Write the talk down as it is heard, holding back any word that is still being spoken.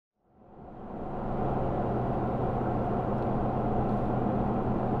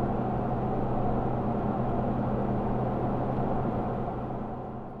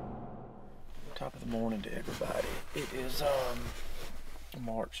Morning to everybody. It is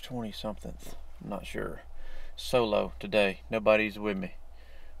March 20 something. I'm not sure. Solo today. Nobody's with me.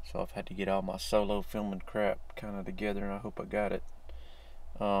 So I've had to get all my solo filming crap kind of together, and I hope I got it.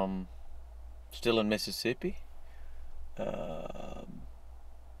 Still in Mississippi.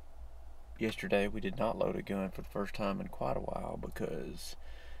 Yesterday we did not load a gun for the first time in quite a while because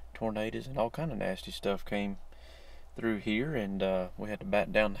tornadoes and all kind of nasty stuff came through here, and we had to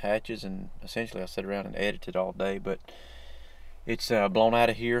batten down the hatches, and essentially I sat around and edited all day. But it's blown out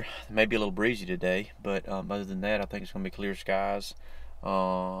of here. Maybe a little breezy today, but other than that I think it's going to be clear skies.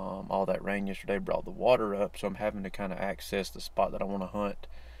 All that rain yesterday brought the water up, so I'm having to kind of access the spot that I want to hunt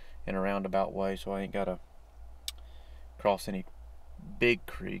in a roundabout way, so I ain't got to cross any big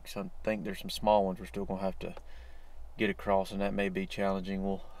creeks. I think there's some small ones we're still going to have to get across, and that may be challenging.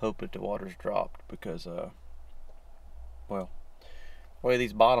 We'll hope that the water's dropped because well, the way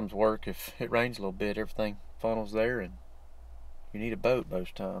these bottoms work, if it rains a little bit, everything funnels there, and you need a boat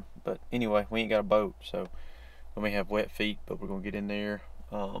most time. But anyway, we ain't got a boat, so we may have wet feet, but we're gonna get in there.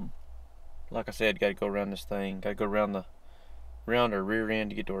 Like I said, got to go around this thing. Got to go around our rear end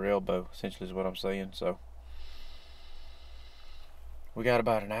to get to our elbow. Essentially, is what I'm saying. So we got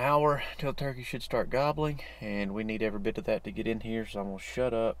about an hour till the turkey should start gobbling, and we need every bit of that to get in here. So I'm gonna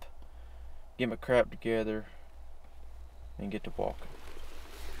shut up, get my crap together, and get to walking.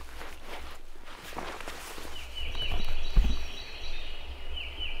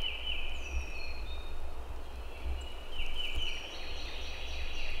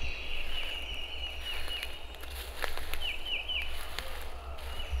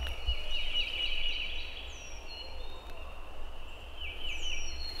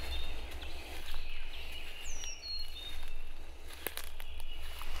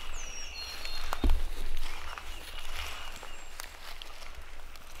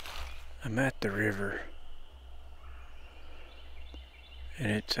 I'm at the river,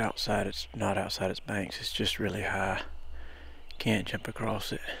 and it's outside. It's not outside its banks. It's just really high. Can't jump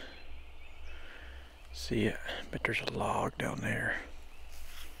across it. See it, but there's a log down there.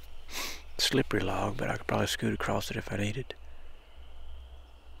 Slippery log, but I could probably scoot across it if I needed.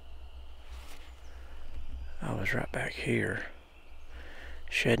 I was right back here,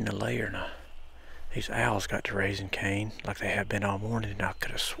 shedding a layer, and these owls got to raising Cain like they have been all morning, and I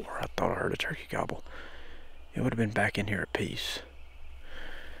could have swore I thought I heard a turkey gobble. It would have been back in here at peace.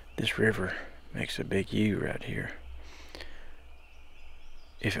 This river makes a big U right here.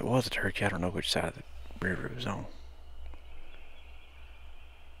 If it was a turkey, I don't know which side of the river it was on.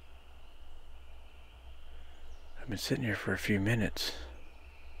 I've been sitting here for a few minutes,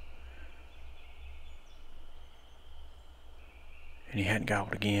 and he hadn't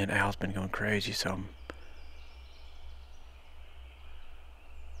gobbled again. Owl's been going crazy, so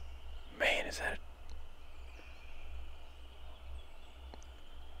man, is that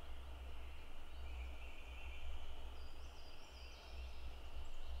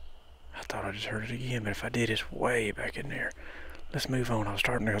I thought I just heard it again, but if I did, it's way back in there. Let's move on. I was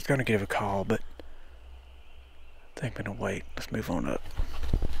gonna give a call, but I think I'm gonna wait. Let's move on up.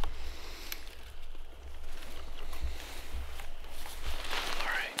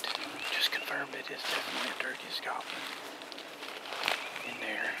 It is definitely a turkey's gobbling in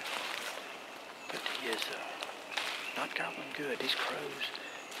there, but he is not gobbling good. These crows,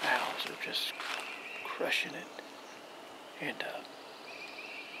 owls are just crushing it, and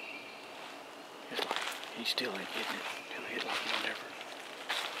it's like he still ain't hitting it. He'll hit like one every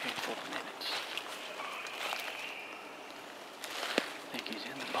handful of minutes. I think he's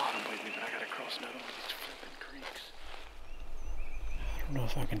in the bottom with me, but I gotta cross another one of these flipping creeks. I don't know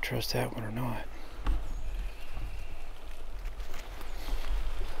if I can trust that one or not.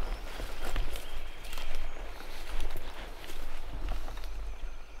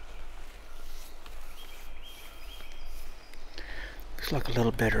 Looks like a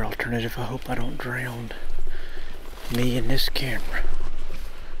little better alternative. I hope I don't drown me in this camera.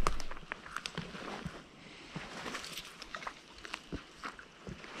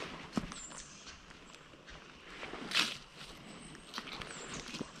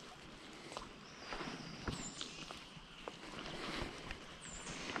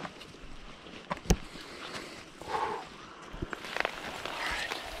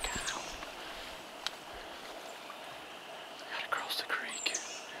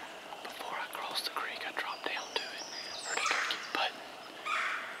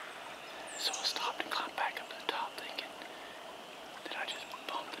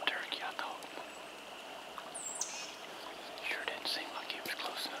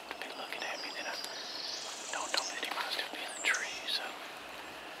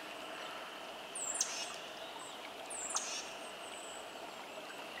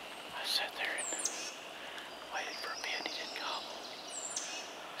 sat there and waited for a bit. He didn't gobble.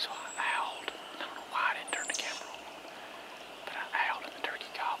 So I owled. I don't know why I didn't turn the camera on. But I owled and the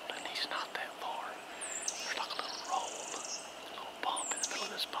turkey gobbled, and he's not that far. There's like a little roll, a little bump in the middle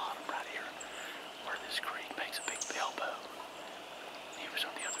of this bottom right here where this creek makes a big elbow. He was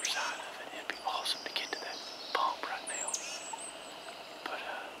on the other side of it. It'd be awesome to get to that bump right now. But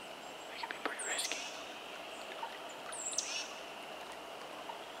it could be pretty risky.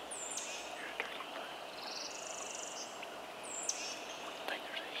 Here's a turkey butt. I think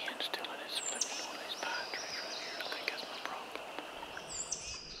there's a hen still in it flipping one of these pine trees right here. I think that's my problem.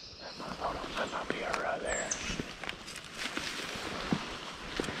 That might be her right there.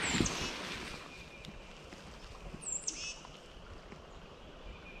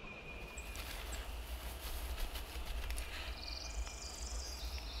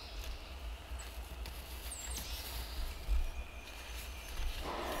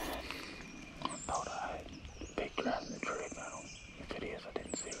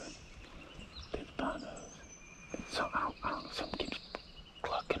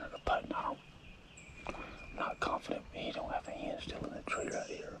 He don't have a hen still in the tree right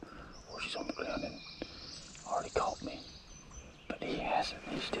here, or she's on the ground and already caught me. But he hasn't.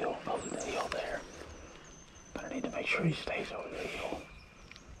 He's still over the hill there. But I need to make sure he stays over the hill.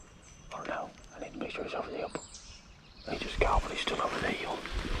 Or no, I need to make sure he's over the hill. He just gobbled. He's still over the hill.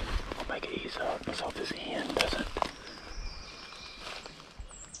 I'll make it ease up so if this hen doesn't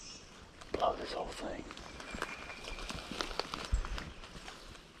blow this whole thing.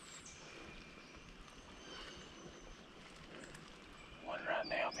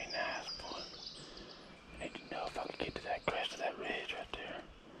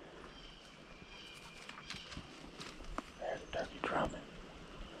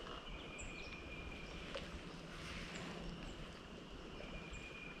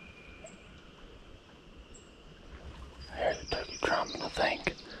 I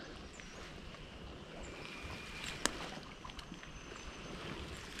think.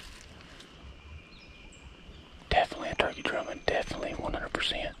 Definitely a turkey drumming, definitely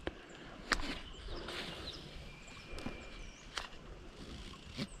 100%.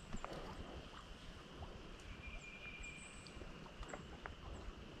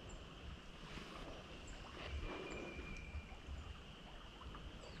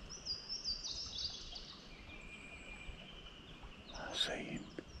 See him.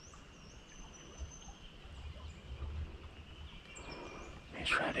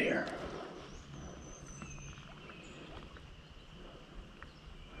 He's right here.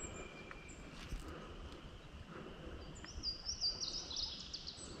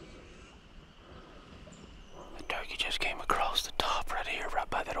 The turkey just came across the top right here, right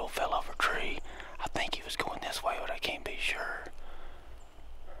by that old fell-over tree. I think he was going this way, but I can't be sure.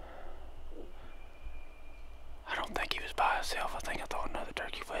 I don't think he was by himself. I think I thought another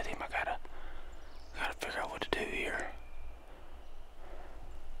turkey with him. I gotta figure out what to do here.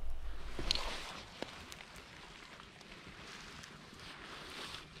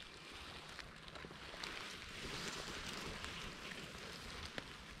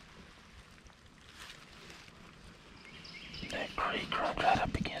 That creek runs right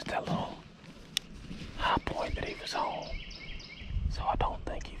up against that little high point that he was on. So I don't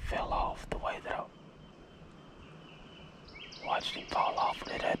think he fell off the way that I watched him fall off,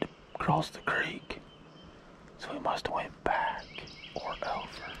 and it had to cross the creek. So he must have went back or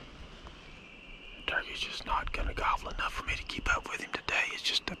over. The turkey's just not gonna gobble enough for me to keep up with him today. It's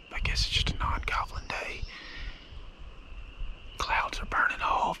just I guess it's just a non-gobbling day. Clouds are burning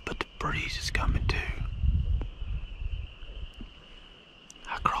off, but the breeze is coming too.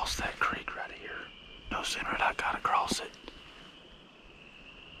 I crossed that creek right here. No sooner did I got across it,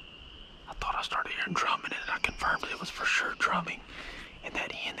 I thought I started hearing drumming, and I confirmed it was for sure drumming. And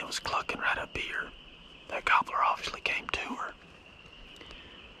that hen that was clucking right up here, that gobbler obviously came to her.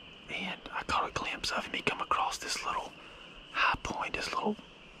 And I caught a glimpse of him. He come across this little high point, this little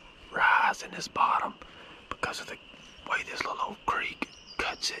rise in this bottom, because of the way this little old creek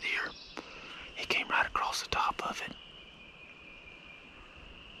cuts it here. He came right across the top of it.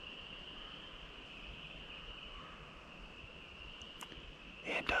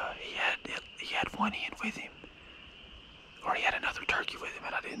 And he had one hen with him, or he had another turkey with him,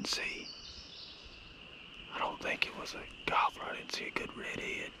 and I didn't see. I don't think it was a gobbler. I didn't see a good red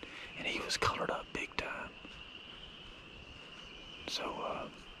head, and he was colored up big time. So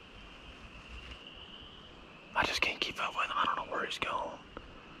I just can't keep up with him. I don't know where he's gone.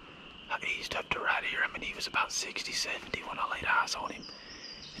 I eased up to right here. I mean, he was about 60, 70 when I laid eyes on him,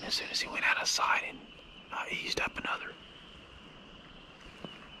 and as soon as he went out of sight, and I eased up another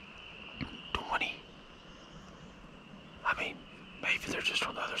Maybe they're just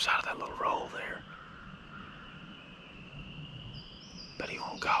on the other side of that little roll there. But he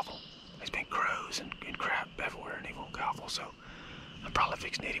won't gobble. There's been crows and crap everywhere and he won't gobble, so I'm probably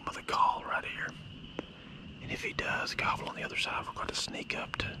fixing to hit him with a call right here. And if he does gobble on the other side, we're going to sneak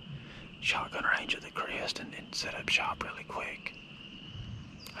up to shotgun range of the crest and set up shop really quick.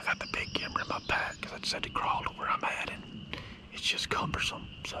 I got the big camera in my pack because I just had to crawl to where I'm at and it's just cumbersome,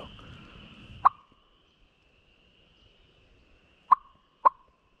 so.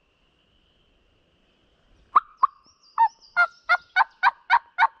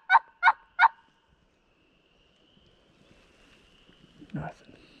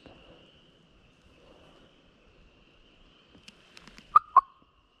 Nothing.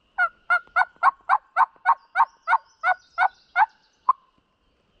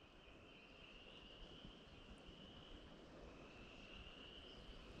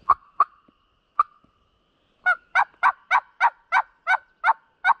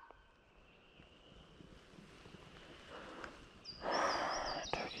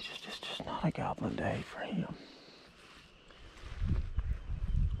 It's just not a goblin day for him.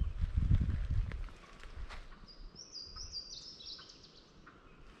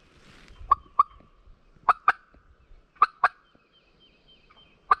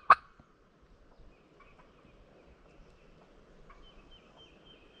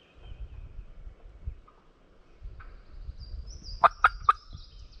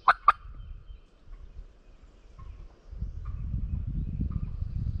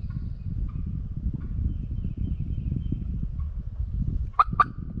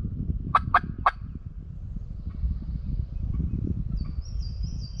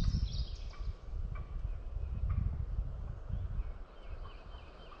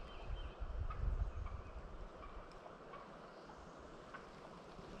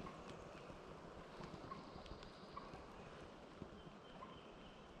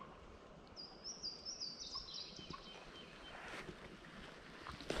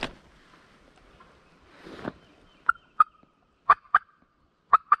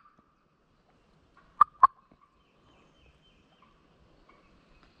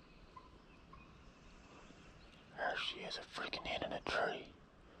 There she is, a freaking hen in a tree.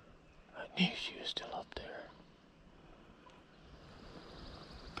 I knew she was still up there.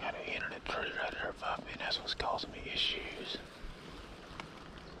 Got a hen in a tree right there above me, and that's what's causing me issues.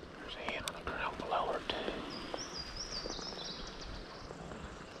 There's a hen on the ground below her too.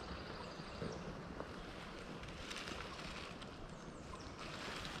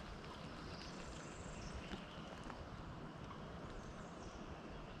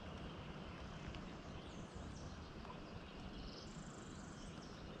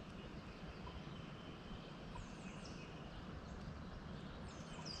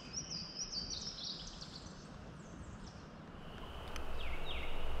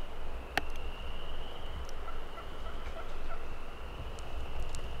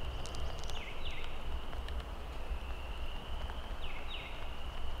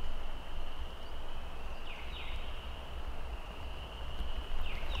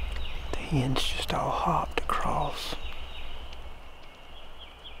 The hen's just all hopped across.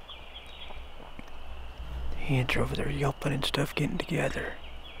 The hens are over there yelping and stuff, getting together.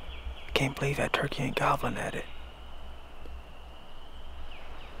 I can't believe that turkey ain't gobbling at it.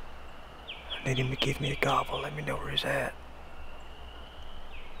 I need him to give me a gobble, let me know where he's at.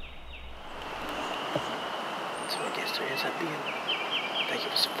 So I guess there ends up being, I think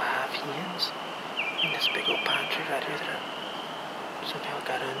it was 5 hens in this big old pine tree right here that I somehow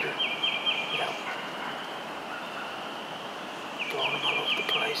got under without blowing them all over the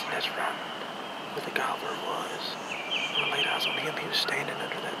place, and that's right where the gobbler was. When I laid eyes on him, he was standing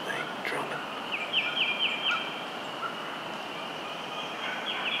under that thing, drumming.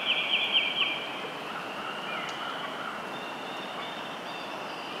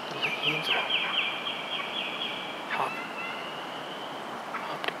 And the hens are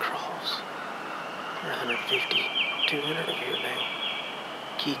hopped across. There are 150, 200 of here now,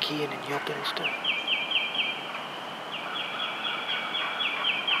 keying and yelping and stuff.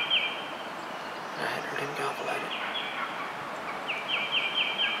 I hadn't heard him gobble at it.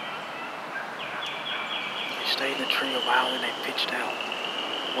 They stayed in the tree a while, then they pitched out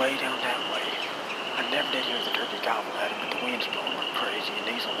way down that way. I never did hear the turkey gobble at him, but the wind's blowing like crazy, and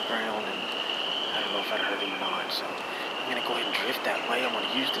he's on the ground, and I don't know if I'd heard him or not, so I'm going to go ahead and drift that way. I'm going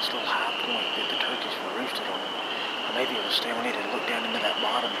to use this little high point that the turkeys were roosted on. I may be able to stay on it and look down into that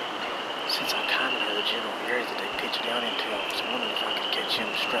bottom. Since I kind of know the general area that they pitch down into, I was wondering if I could catch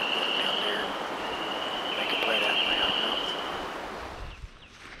him strut with down there and make a play that way. I don't know.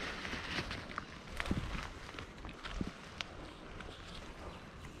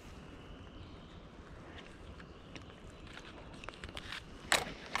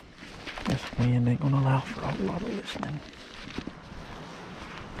 wind ain't gonna allow for a whole lot of listening.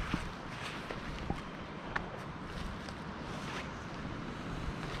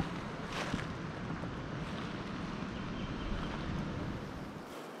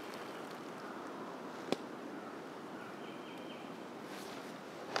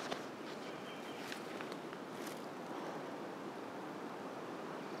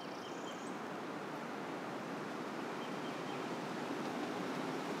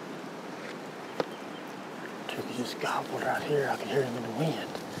 Turkey just gobbled right here. I can hear him in the wind.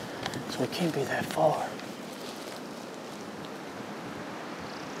 So it can't be that far.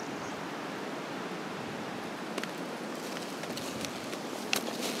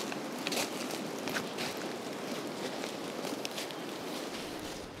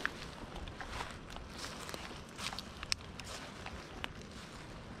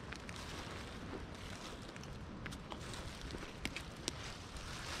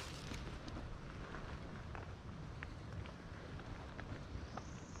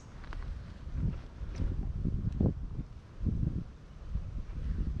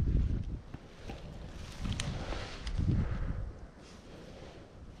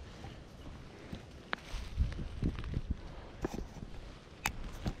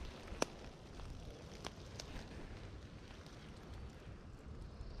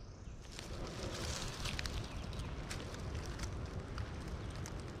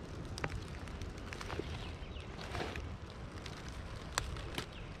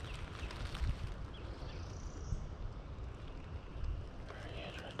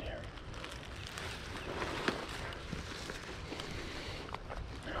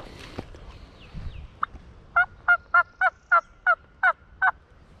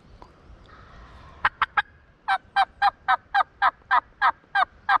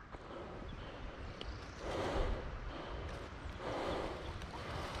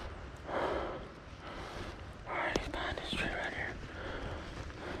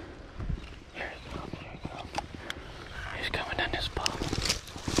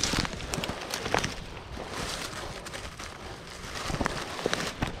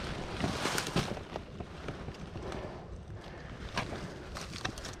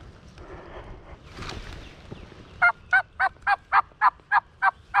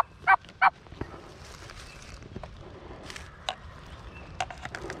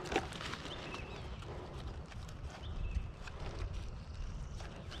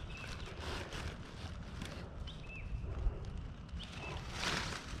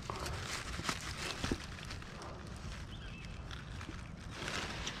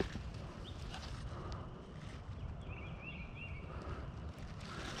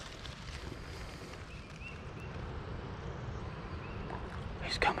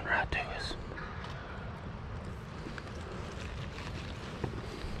 He's coming right to us.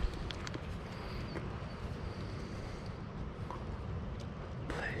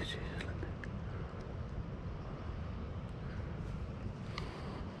 Please, Jesus, let me.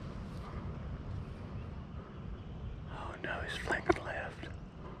 Oh no, he's flanking left.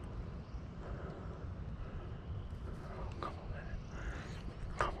 Oh, come on, man.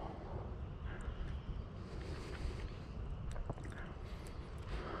 Come on.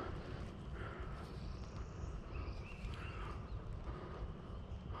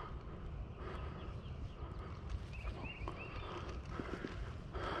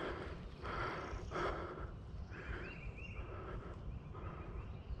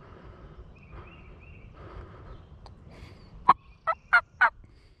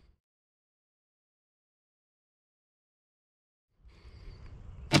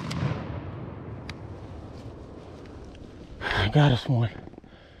 I got us one.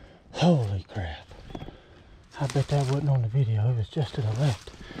 Holy crap. I bet that wasn't on the video. It was just to the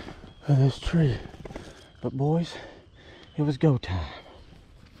left of this tree. But boys, it was go time.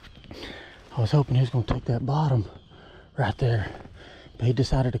 I was hoping he was going to take that bottom right there. But he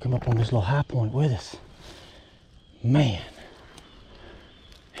decided to come up on this little high point with us. Man.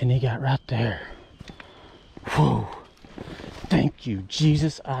 And he got right there. Whew. Thank you,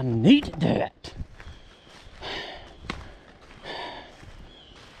 Jesus. I needed that.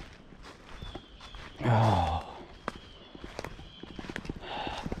 Oh.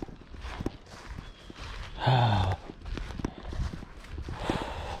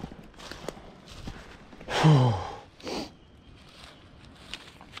 Oh.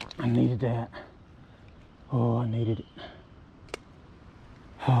 I needed that. Oh, I needed it.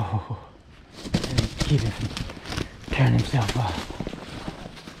 Oh. Keep him from tearing himself up.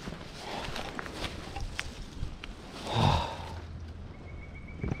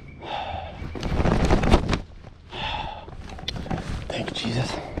 Thank you,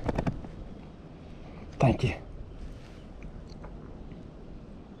 Jesus.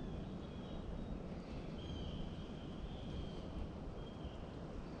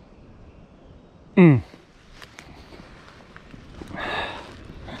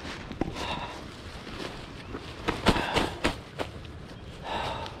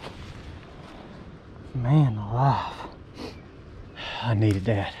 Man alive. I needed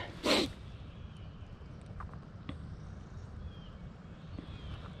that.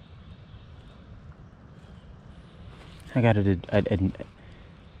 I got an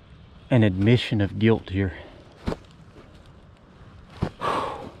admission of guilt here.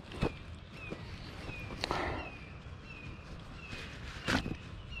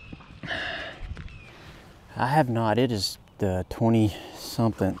 I have not. It is the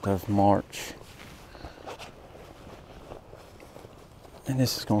 20-something of March. And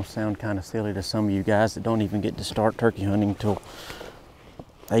this is going to sound kind of silly to some of you guys that don't even get to start turkey hunting until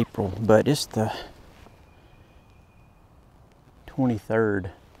April, but it's the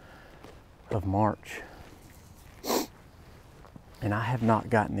 23rd of March. And I have not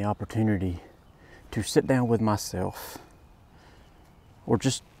gotten the opportunity to sit down with myself or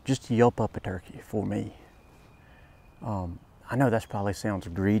just yelp up a turkey for me. I know that probably sounds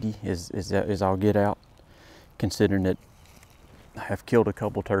greedy as I'll get out, considering that I have killed a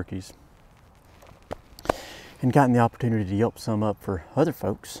couple turkeys and gotten the opportunity to yelp some up for other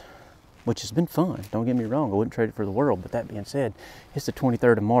folks, which has been fun. Don't get me wrong, I wouldn't trade it for the world, but that being said, it's the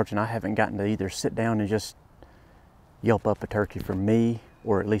 23rd of March and I haven't gotten to either sit down and just yelp up a turkey for me,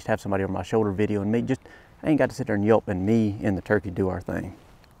 or at least have somebody over my shoulder videoing me. I ain't got to sit there and yelp and me and the turkey do our thing.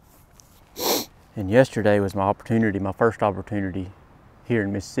 And yesterday was my opportunity, my first opportunity here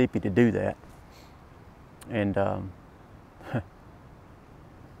in Mississippi to do that. And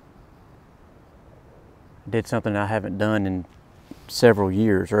did something I haven't done in several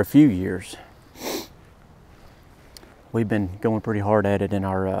years, or a few years. We've been going pretty hard at it in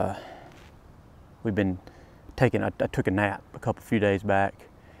our, we've been taking, I took a nap a few days back,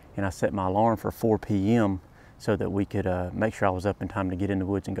 and I set my alarm for 4 p.m. so that we could make sure I was up in time to get in the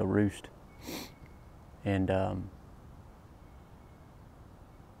woods and go roost. And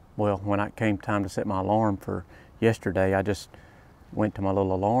well, when it came time to set my alarm for yesterday, I just went to my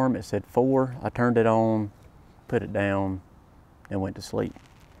little alarm. It said 4. I turned it on, put it down, and went to sleep.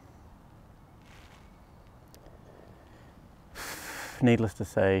 Needless to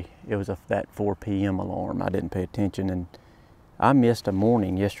say, it was that 4 p.m. alarm. I didn't pay attention, and I missed a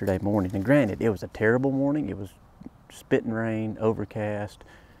morning yesterday morning. And granted, it was a terrible morning. It was spitting rain, overcast,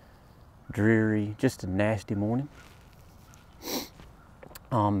 dreary, just a nasty morning.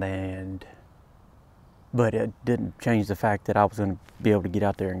 But it didn't change the fact that I was going to be able to get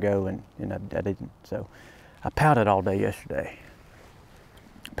out there and go, and I didn't. So I pouted all day yesterday.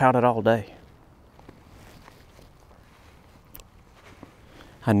 Pouted all day.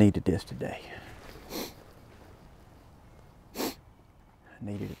 I needed this today. I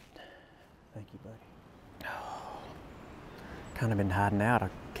needed it. Thank you, buddy. Oh, kind of been hiding out. I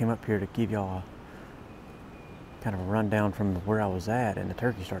came up here to give y'all a kind of a rundown from where I was at, and the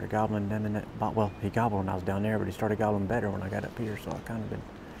turkey started gobbling down in that, well, he gobbled when I was down there, but he started gobbling better when I got up here, so I kind of been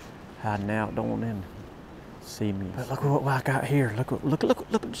hiding out. Don't want them to see me. But look what I got here. Look,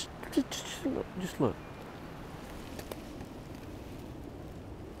 just look.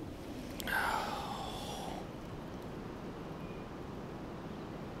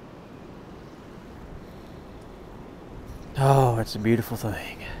 Oh, it's a beautiful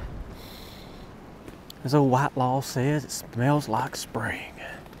thing. As old White Law says, it smells like spring.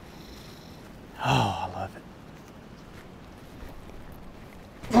 Oh, I love it.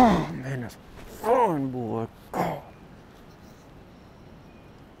 Oh, man, that's fun, boy. Oh.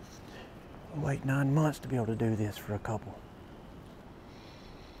 I'll wait 9 months to be able to do this for a couple.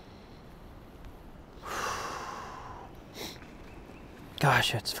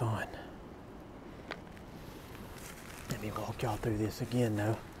 Gosh, that's fun. Let me walk y'all through this again,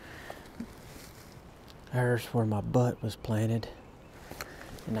 though. There's where my butt was planted,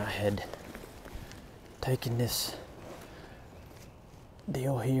 and I had taken this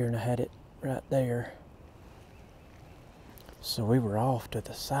deal here and I had it right there. So we were off to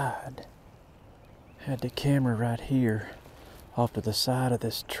the side. Had the camera right here off to the side of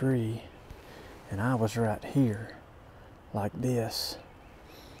this tree, and I was right here like this.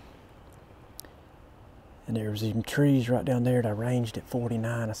 And there was even trees right down there that I ranged at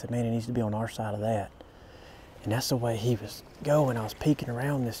 49. I said, man, it needs to be on our side of that. And that's the way he was going. I was peeking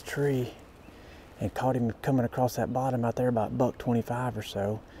around this tree and caught him coming across that bottom out there about $1.25 or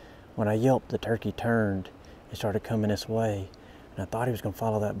so. When I yelped, the turkey turned and started coming this way. And I thought he was going to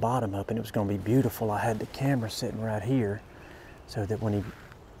follow that bottom up, and it was going to be beautiful. I had the camera sitting right here so that when he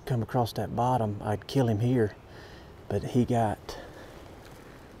come across that bottom, I'd kill him here. But he got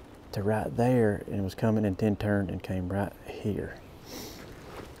to right there and was coming, and then turned and came right here.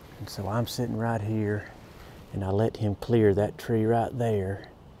 And so I'm sitting right here, and I let him clear that tree right there,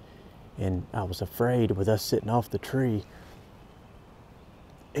 And I was afraid with us sitting off the tree,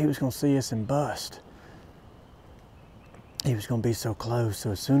 he was gonna see us and bust. He was gonna be so close.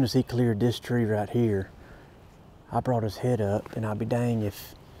 So as soon as he cleared this tree right here, I brought his head up, and I'd be dang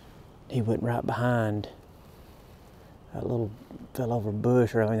if he went right behind that little fell over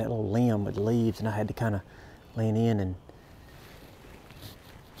bush, or I mean that little limb with leaves, and I had to kind of lean in and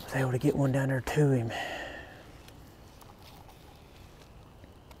was able to get one down there to him.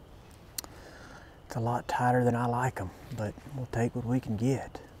 It's a lot tighter than I like them, but we'll take what we can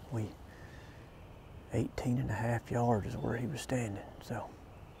get. 18.5 yards is where he was standing, so.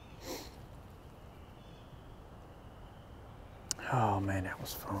 Oh man, that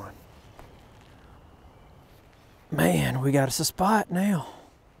was fun. Man, we got us a spot now.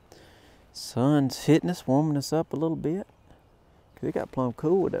 Sun's hitting us, warming us up a little bit. Cause it got plumb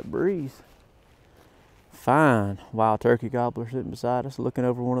cool with that breeze. Fine wild turkey gobbler sitting beside us, looking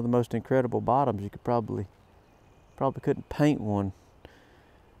over one of the most incredible bottoms. You could probably couldn't paint one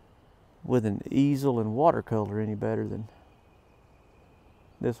with an easel and watercolor any better than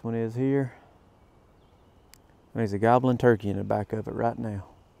this one is here. There's a gobbling turkey in the back of it right now.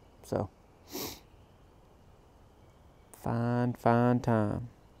 So, fine time.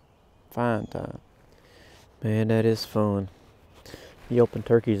 Fine time. Man, that is fun. You open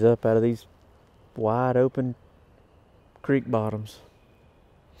turkeys up out of these wide open creek bottoms.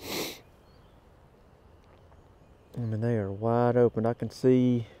 I mean, they are wide open. I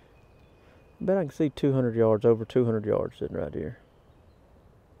bet I can see 200 yards, over 200 yards sitting right here.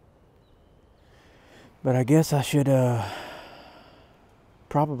 But I guess I should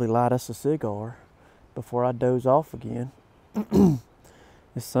probably light us a cigar before I doze off again.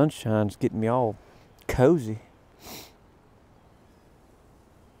 This sunshine's getting me all cozy.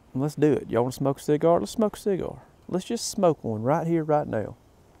 Let's do it. Y'all want to smoke a cigar? Let's smoke a cigar. Let's just smoke one right here, right now.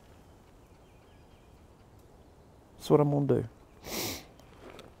 That's what I'm going to do.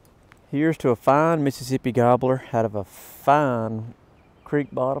 Here's to a fine Mississippi gobbler out of a fine creek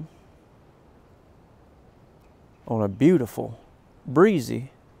bottom on a beautiful,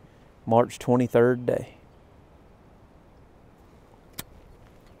 breezy March 23rd day.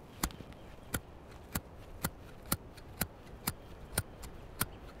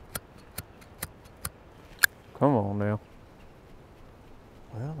 Come on now.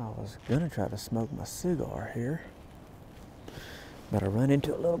 Well, I was gonna try to smoke my cigar here, but I run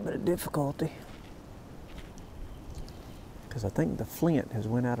into a little bit of difficulty because I think the flint has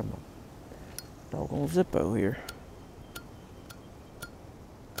went out of my doggone Zippo here.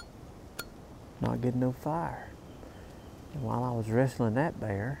 Not getting no fire. And while I was wrestling that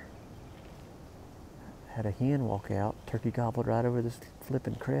bear, I had a hen walk out, turkey gobbled right over this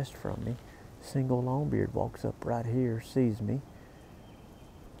flipping crest from me. Single longbeard walks up right here, sees me,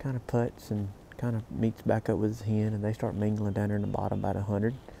 kind of putts and kind of meets back up with his hen, and they start mingling down there in the bottom about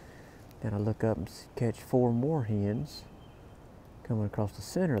 100. Then I look up and catch 4 more hens coming across the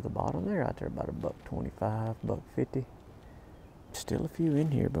center of the bottom. They're out there about $1.25, $1.50. Still a few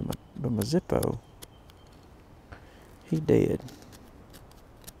in here, but my Zippo, he dead.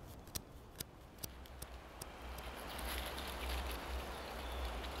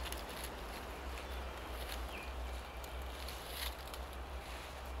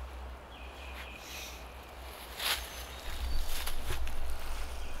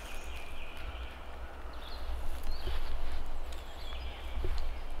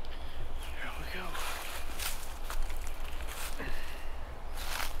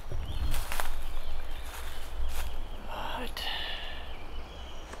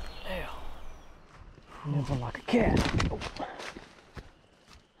 Nibble like a cat. Oh.